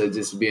everyone, to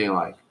just being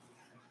like,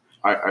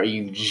 are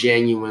you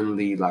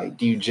genuinely like,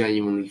 do you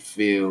genuinely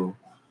feel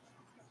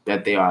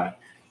that they are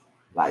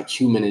like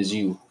human as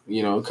you,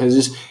 because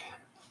it's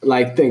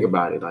like, think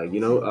about it, like, my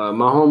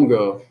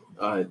homegirl,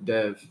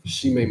 Dev,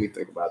 she made me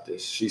think about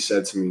this. She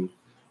said to me,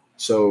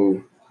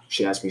 so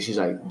she asked me, she's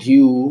like, do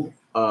you,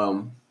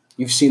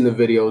 you've seen the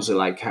videos of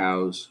like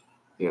cows,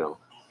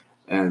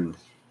 and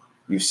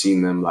you've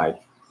seen them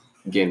like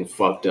getting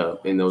fucked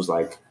up in those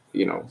like,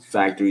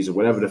 factories or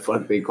whatever the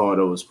fuck they call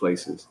those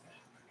places.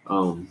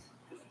 And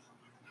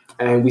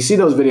we see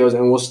those videos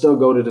and we'll still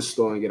go to the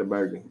store and get a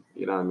burger.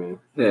 You know what I mean?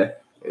 Yeah.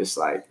 It's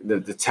like the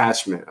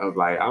detachment of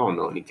like, I don't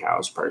know any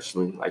cows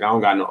personally. Like, I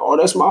don't got no,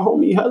 that's my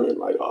homie Helen.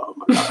 Like, oh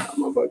my God,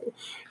 motherfucker.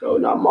 Yo,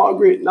 not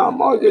Margaret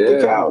the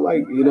cow.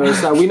 Like,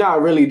 it's like, we're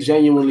not really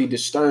genuinely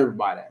disturbed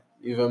by that.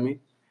 You feel me?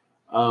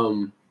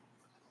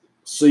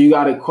 So you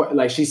got to,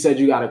 like she said,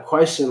 you got to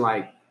question,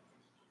 like,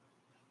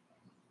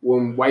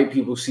 when white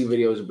people see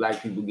videos of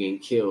black people getting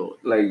killed,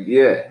 like,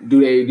 yeah, do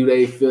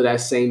they feel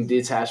that same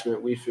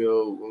detachment we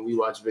feel when we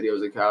watch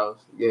videos of cows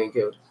getting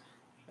killed?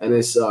 And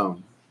it's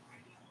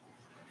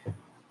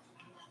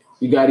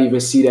you gotta even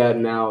see that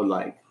now.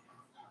 Like,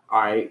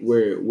 all right,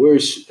 we're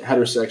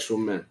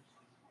heterosexual men,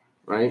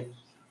 right?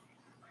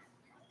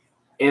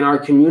 In our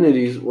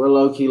communities, we're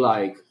low key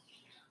like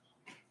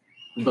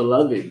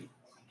beloved.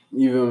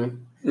 You feel me?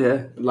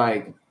 Yeah.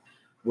 Like,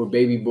 we're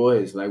baby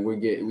boys. Like, we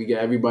get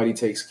everybody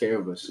takes care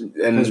of us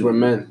because we're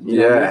men.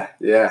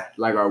 Yeah.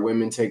 Like, our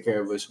women take care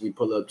of us. We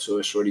pull up to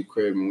a shorty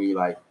crib and we're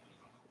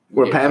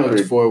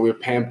pampered. We're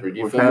pampered.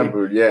 We're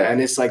pampered. Yeah. And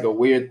it's like a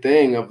weird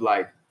thing of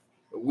like,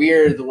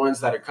 we're the ones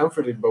that are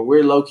comforted, but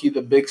we're low key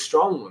the big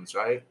strong ones,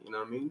 right? You know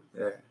what I mean?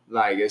 Yeah.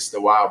 Like, it's the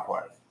wild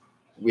part.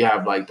 We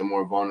have like the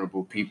more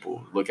vulnerable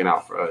people looking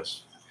out for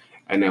us,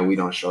 and then we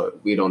don't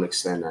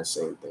extend that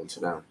same thing to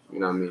them. You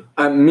know what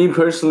I mean? Me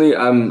personally,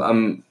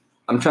 I'm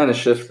trying to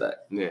shift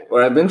that. Yeah.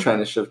 Or I've been trying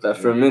to shift that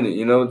for a minute.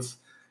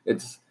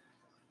 It's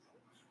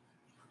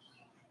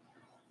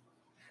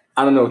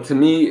I don't know. To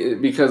me,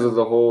 because of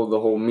the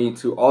whole Me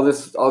Too, all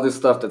this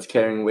stuff that's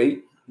carrying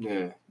weight.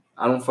 Yeah.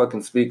 I don't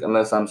fucking speak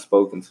unless I'm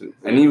spoken to,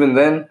 and even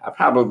then, I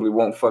probably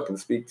won't fucking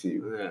speak to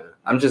you. Yeah.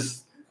 I'm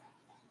just,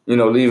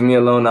 leave me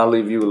alone. I'll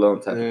leave you alone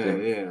type of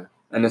thing. Yeah.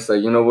 And it's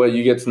like, you know what?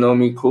 You get to know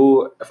me,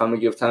 cool. If I'm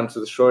gonna give time to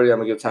the shorty, I'm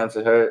gonna give time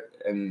to her,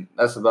 and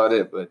that's about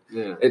it. But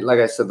like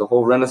I said, the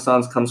whole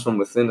renaissance comes from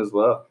within as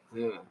well.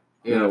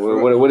 Yeah.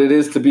 What it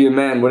is to be a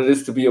man, what it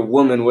is to be a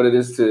woman, what it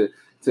is to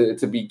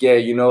be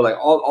gay. Like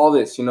all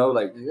this.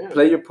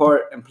 Play your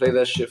part and play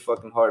that shit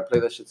fucking hard. Play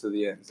that shit to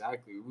the end.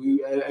 Exactly.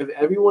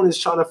 Everyone is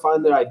trying to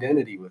find their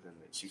identity within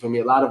this. You feel me?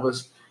 A lot of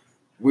us,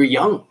 we're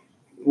young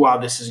while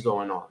this is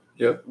going on.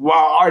 Yeah.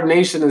 While our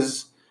nation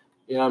is,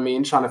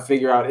 trying to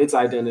figure out its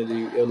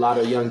identity, a lot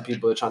of young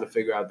people are trying to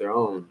figure out their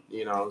own.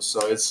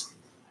 So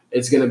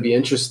it's going to be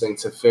interesting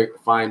to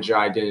find your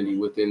identity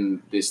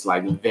within this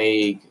like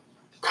vague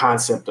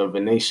concept of a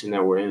nation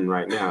that we're in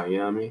right now. You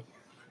know what I mean?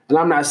 And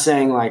I'm not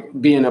saying like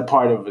being a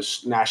part of a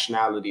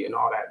nationality and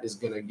all that is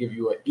going to give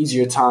you an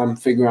easier time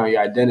figuring out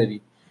your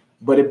identity,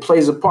 but it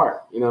plays a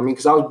part, you know what I mean?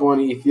 Because I was born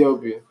in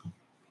Ethiopia.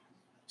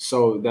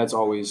 So that's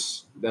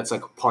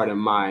like a part of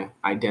my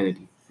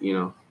identity,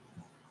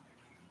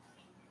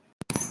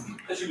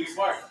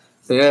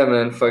 So yeah,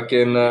 man,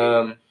 fucking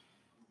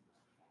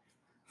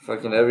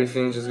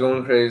everything's just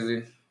going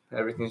crazy.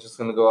 Everything's just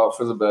gonna go out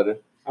for the better.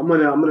 I'm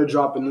gonna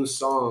drop a new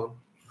song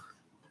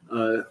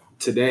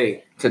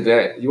today.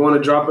 Today. You want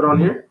to drop it on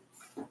here?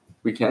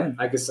 We can.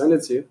 I can send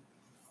it to you.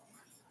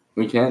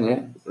 We can,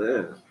 yeah.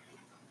 Yeah.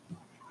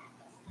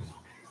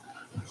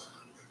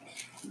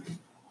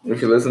 We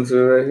can listen to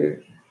it right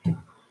here.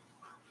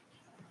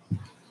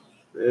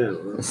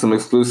 Yeah. Some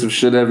exclusive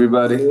shit,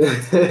 everybody.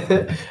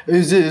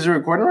 Is it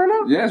recording right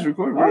now? Yeah, it's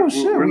recording. Oh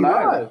shit, we're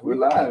live. We're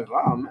live.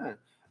 Wow, man.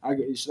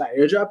 Should I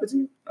airdrop it to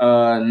you?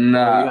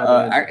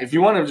 Nah. If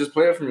you want to just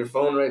play it from your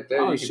phone right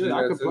there, Oh you shit, can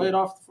I could play it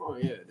off the phone.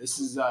 Yeah, this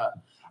is I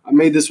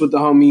made this with the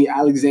homie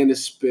Alexander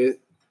Spit.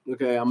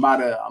 Okay, I'm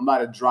about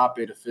to drop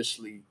it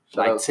officially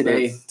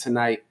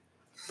tonight.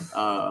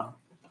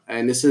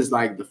 And this is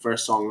like the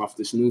first song off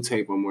this new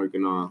tape I'm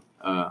working on.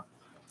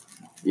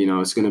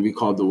 It's gonna be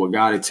called the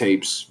Wagata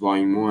Tapes,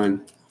 Volume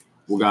 1.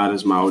 Wagata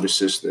is my older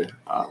sister.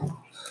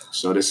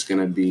 So this is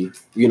gonna be,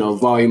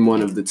 Volume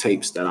 1 of the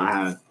tapes that I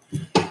have.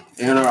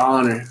 In her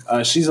honor.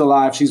 She's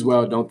alive, she's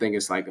well. Don't think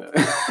it's like a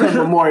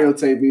memorial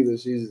tape either.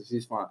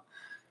 She's fine.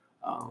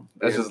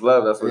 That's just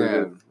love, that's what it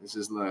is. It's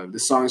just love.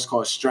 This song is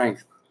called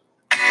Strength.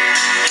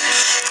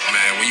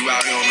 Man, when you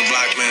out here on the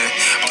block, man,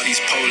 all these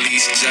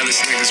police,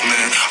 jealous niggas,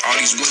 man, all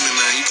these women,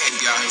 man, you can't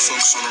be out here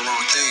focused on the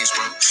wrong things,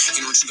 bro.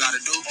 You know what you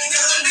gotta do? You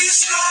gotta be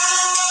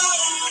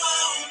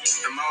strong.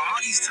 And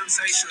all these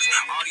temptations,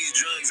 all these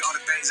drugs, all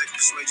the things that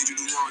can persuade you to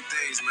do wrong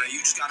things, man,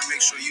 you just gotta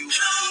make sure you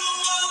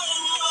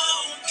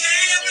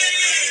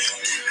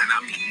and I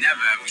mean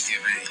never ever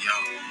give in, yo.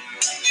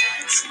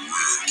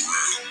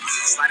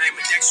 Slide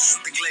ambidextrous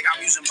with the glick, I'm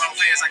using both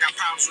hands. I got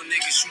problems with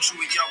niggas, shoot you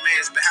with your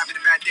mans, but having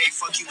a bad day,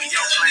 fuck you with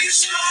your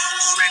plans.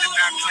 Just ran a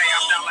bad play,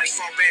 I'm down like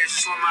 4 bands.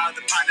 Just on my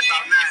other pot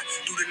about 9.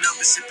 Do the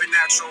numbers, sipping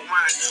natural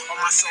wine. On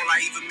my soul,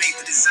 I even made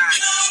the design.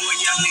 For a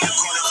young nigga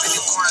caught up in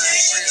the crime,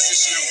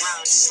 transition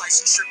around.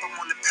 Slice a trip, I'm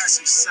on the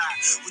passenger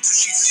side. With 2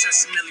 sheets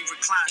incessantly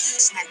recline.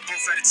 Smoke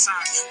both at a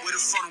time. With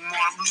a photo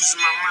more, I'm losing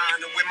my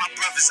mind. And with my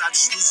brothers, I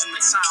just losing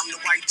the time. The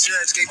white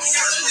judge gave a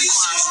photo no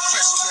crimes. We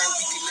press forward,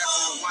 we can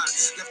never rewind.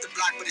 Left the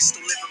block, but it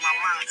still live in my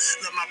mind.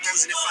 Love my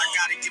bros, and if I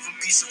gotta give them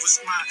piece of what's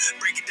mine.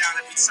 Break it down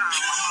every time.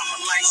 My mama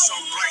light so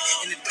bright,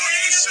 in the dark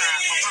it can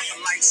shine. My papa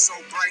light so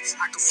bright,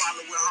 I can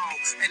follow it home.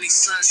 And his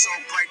sun so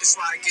bright, that's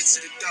why I get to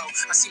the dough.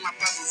 I see my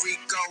brother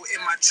Rico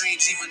in my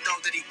dreams, even though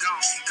that he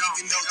gone.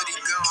 Even though that he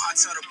gone, I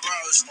tell the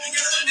bros,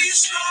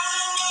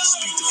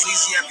 speak to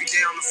Fleazy every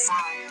day on the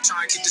phone.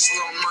 Try and get this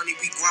little money,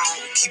 we grown.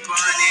 Keep 100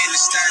 in the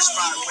stash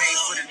spot,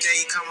 waiting for the day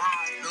he come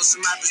home. Know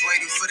some rappers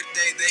waiting for the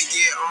day they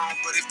get on.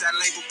 But if that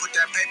label put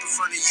that paper in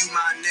front of you,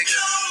 my nigga,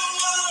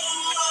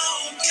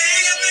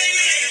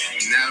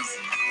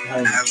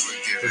 never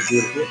give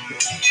it.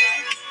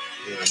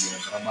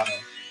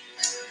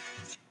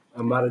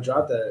 I'm about to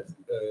drop that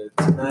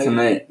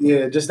Tonight.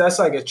 Yeah, just that's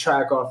like a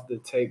track off the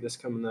tape that's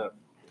coming up.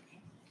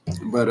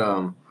 But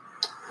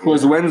Well,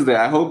 it's Wednesday.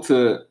 I hope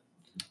to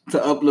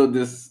upload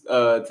this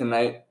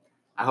tonight.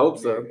 I hope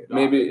so.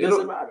 Maybe it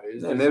doesn't matter.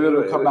 Maybe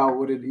it'll come out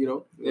with it.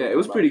 Yeah, it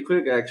was pretty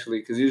quick actually,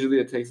 because usually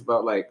it takes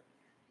about like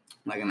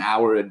an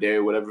hour a day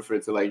or whatever for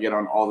it to like get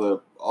on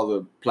all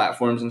the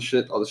platforms and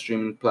shit, all the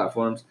streaming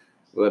platforms.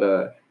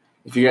 But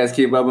if you guys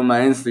keep up with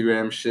my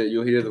Instagram shit,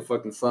 you'll hear the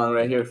fucking song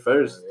right here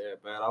first. Yeah,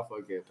 man,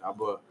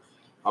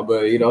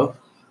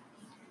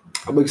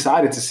 I'm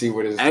excited to see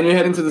what it is. And you're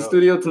heading to the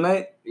studio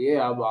tonight?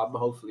 Yeah, I'll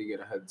hopefully get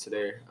ahead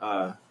today.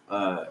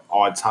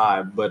 On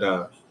time, but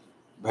I'm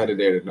headed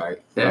there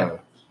tonight. Yeah.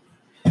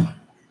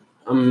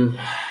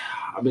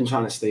 I've been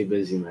trying to stay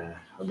busy, man.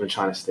 I've been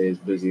trying to stay as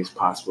busy as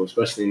possible,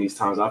 especially in these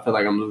times. I feel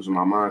like I'm losing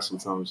my mind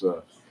sometimes.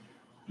 But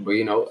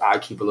I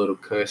keep a little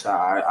cush.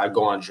 I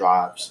go on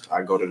drives.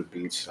 I go to the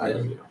beach.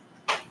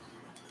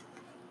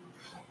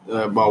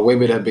 My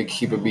women have been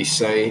keeping me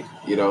sane.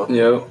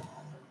 Yep.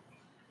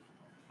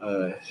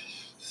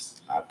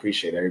 I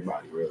appreciate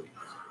everybody, really.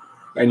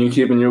 And you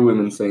keeping your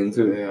women sane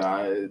too. Yeah,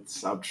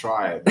 I'm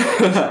trying.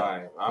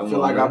 I feel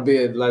like I'm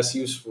being less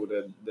useful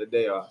than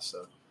they are.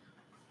 So,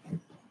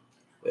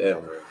 yeah,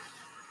 man.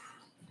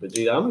 But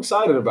G, I'm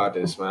excited about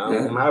this,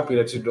 man. I'm happy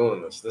that you're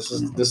doing this. This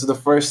is the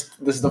first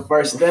thing.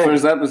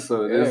 First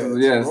episode. This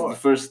is the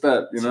first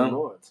step. Some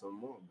more,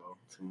 bro.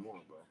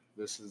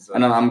 This is.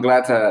 And I'm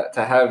glad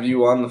to have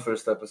you on the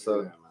first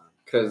episode.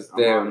 Because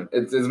damn,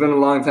 it's been a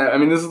long time. I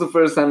mean, this is the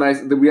first time I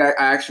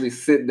actually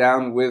sit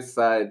down with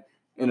Side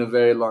in a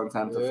very long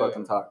time to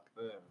fucking talk.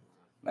 Yeah.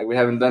 Like we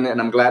haven't done it, and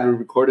I'm glad we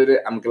recorded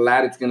it. I'm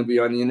glad it's gonna be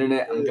on the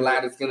internet. I'm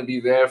glad it's gonna be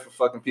there for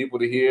fucking people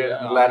to hear. Yeah,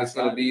 I'm glad it's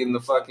gonna be in the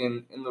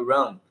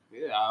realm.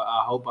 Yeah,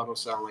 I hope I don't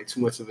sound like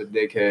too much of a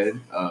dickhead.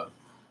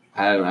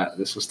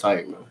 This was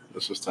tight, man.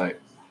 This was tight.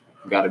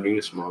 You gotta do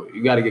this more.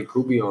 You gotta get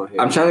Kubi on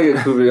here. I'm trying to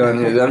get Kubi on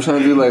here. I'm trying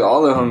to do like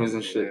all the homies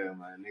and shit. Yeah,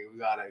 man. Nigga, we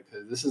gotta,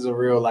 because this is a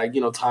real,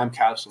 time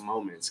capsule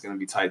moment. It's gonna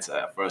be tight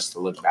for us to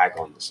look back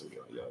on this and be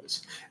like, yo,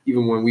 this.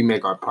 Even when we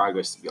make our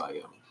progress, to be like,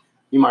 yo,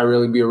 You might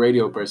really be a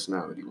radio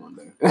personality one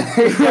day. You know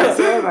what I'm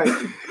saying?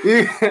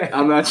 Like,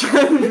 I'm not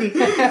trying to be.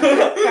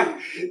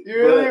 you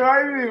really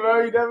might be,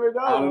 bro. You never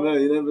know. I don't know.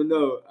 You never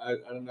know. I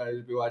don't know.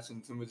 You'd be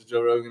watching too much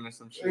Joe Rogan or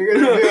some shit. You're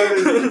gonna be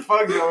on this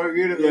fuck Joe.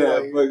 You're gonna be Yeah,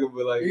 like, fucking,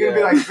 but like, you're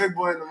gonna be like Big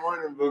Boy in the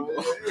morning, bro.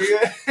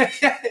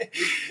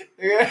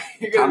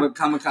 You're gonna,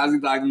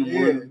 Kamikaze Dog in the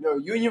morning. no,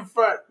 Union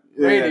Front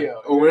Yeah.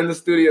 Radio. Oh, we're in the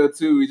studio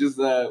too. We just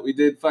we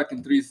did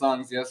fucking 3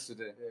 songs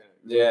yesterday.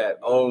 Yeah.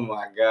 Oh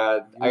my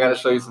god. I gotta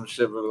show you some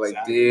shit, but like,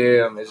 Exactly.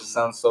 damn, it just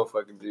sounds so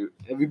fucking beautiful.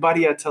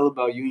 Everybody I tell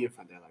about Union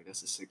Front, they're like,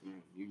 that's a sick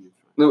name, Union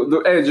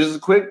Front. Hey, just a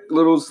quick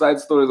little side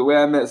story. The way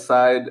I met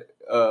Side,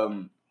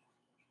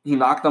 he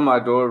knocked on my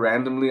door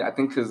randomly. I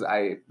think because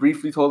I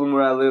briefly told him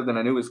where I lived, and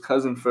I knew his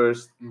cousin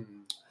first.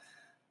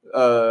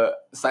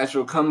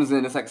 Sideshow comes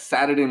in. It's like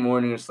Saturday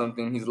morning or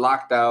something. He's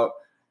locked out,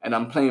 and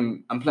I'm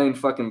playing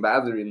fucking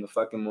Battery in the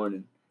fucking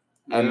morning.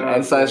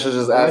 And Sideshow's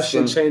just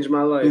asking. That shit changed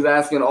my life. He's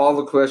asking all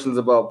the questions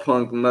about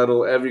punk,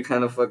 metal, every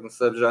kind of fucking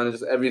subgenre,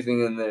 just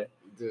everything in there.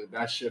 Dude,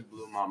 that shit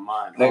blew my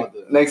mind.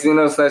 Next thing you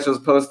know, Sideshow's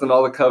posting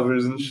all the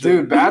covers and shit.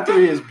 Dude,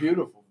 Battery is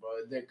beautiful, bro.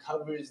 Their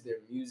covers, their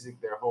music,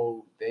 their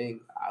whole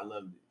thing, I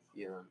loved it.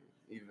 You know what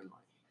I mean? Even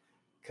like,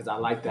 because I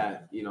like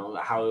that, you know,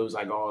 how it was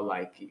like all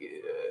like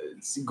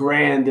it's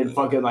grand and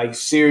fucking like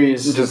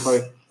serious. Just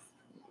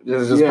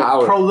yeah,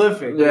 power.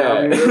 Prolific.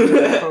 Yeah. You know what I mean?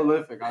 It's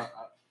prolific.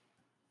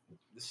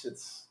 This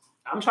shit's.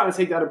 I'm trying to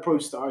take that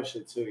approach to our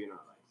shit too, you know.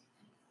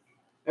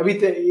 Like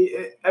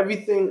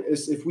everything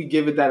is, if we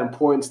give it that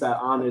importance, that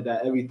honor,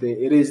 that everything,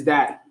 it is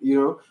that, you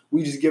know.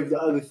 We just give the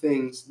other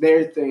things,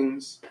 their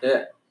things,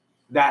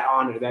 that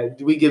honor. That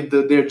we give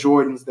their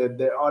Jordans,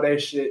 their all their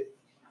shit,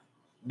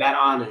 that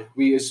honor.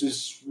 It's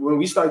just when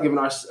we start giving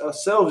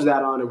ourselves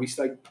that honor, we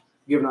start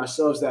giving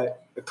ourselves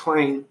that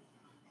acclaim.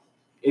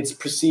 It's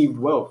perceived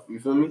wealth. You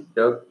feel me?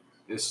 Yep.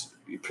 It's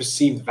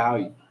perceived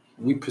value.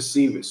 We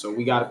perceive it, so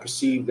we gotta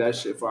perceive that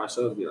shit for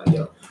ourselves. Be like,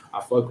 yo,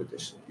 I fuck with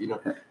this shit, you know.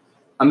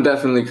 I'm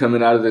definitely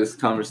coming out of this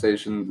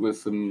conversation with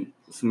some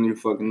new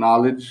fucking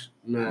knowledge,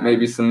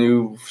 maybe some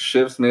new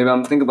shifts. Maybe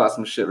I'm thinking about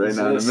some shit right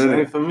now in a minute.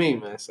 Same for me,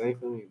 man. Same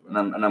for me,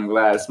 bro. And I'm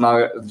glad.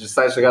 Just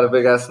Sideshow got a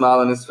big ass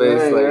smile on his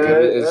face.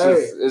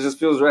 It just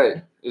feels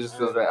right. It just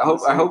feels right.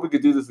 I hope we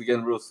could do this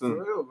again real soon.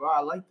 For real, bro. I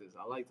like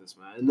this,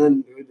 man. And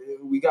then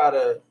we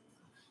gotta.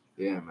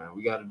 Yeah, man,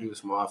 we got to do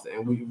this more often,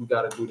 and we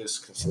got to do this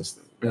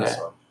consistently. That's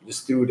all.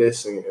 Just do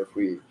this, and if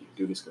we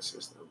do this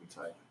consistently, it'll be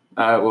tight.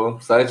 All right, well,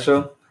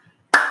 Sideshow,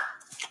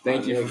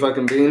 thank you for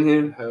fucking being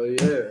here. Hell yeah,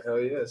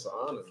 it's an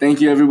honor. Thank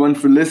you, everyone,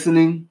 for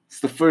listening. It's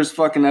the first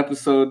fucking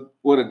episode.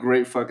 What a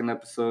great fucking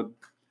episode.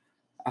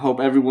 I hope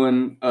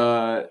everyone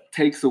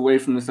takes away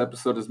from this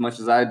episode as much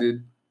as I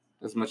did,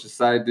 as much as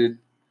Side did,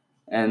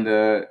 and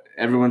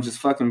everyone just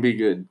fucking be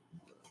good.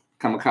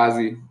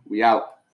 Kamikaze, we out.